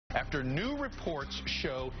After new reports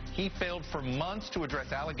show he failed for months to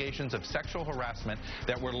address allegations of sexual harassment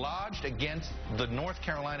that were lodged against the North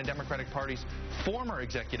Carolina Democratic Party's former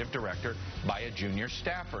executive director by a junior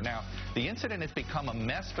staffer. Now, the incident has become a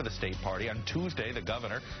mess for the state party. On Tuesday, the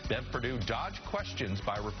governor, Bev Perdue, dodged questions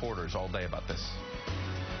by reporters all day about this.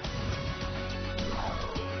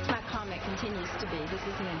 My comment continues to be this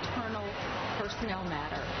is an internal personnel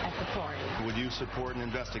matter at the party. Would you support an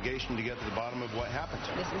investigation to get to the bottom of what happened?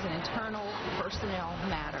 This is an internal personnel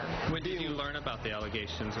matter. When did you learn about the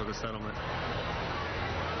allegations or the settlement?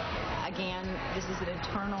 Again, this is an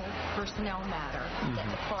internal personnel matter that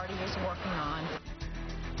the party is working on.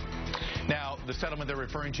 Now, the settlement they're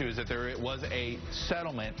referring to is that there was a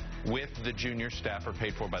settlement with the junior staffer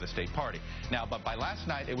paid for by the state party. Now, but by last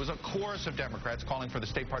night, it was a chorus of Democrats calling for the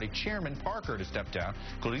state party chairman, Parker, to step down,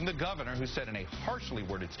 including the governor, who said in a harshly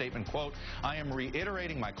worded statement, quote, "I am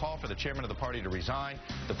reiterating my call for the chairman of the party to resign.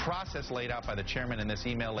 The process laid out by the chairman in this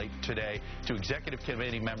email late today to executive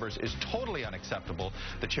committee members is totally unacceptable.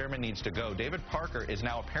 The chairman needs to go." David Parker is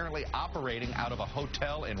now apparently operating out of a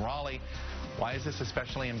hotel in Raleigh. Why is this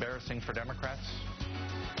especially embarrassing for Democrats?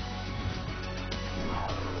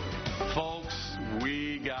 Folks,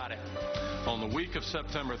 we got it. On the week of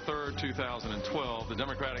September 3rd, 2012, the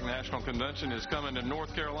Democratic National Convention is coming to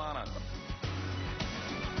North Carolina.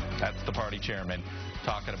 That's the party chairman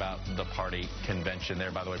talking about the party convention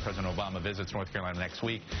there. By the way, President Obama visits North Carolina next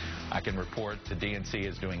week. I can report the DNC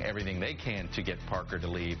is doing everything they can to get Parker to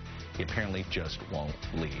leave. He apparently just won't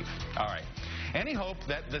leave. All right. Any hope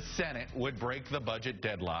that the Senate would break the budget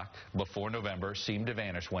deadlock before November seemed to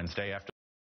vanish Wednesday after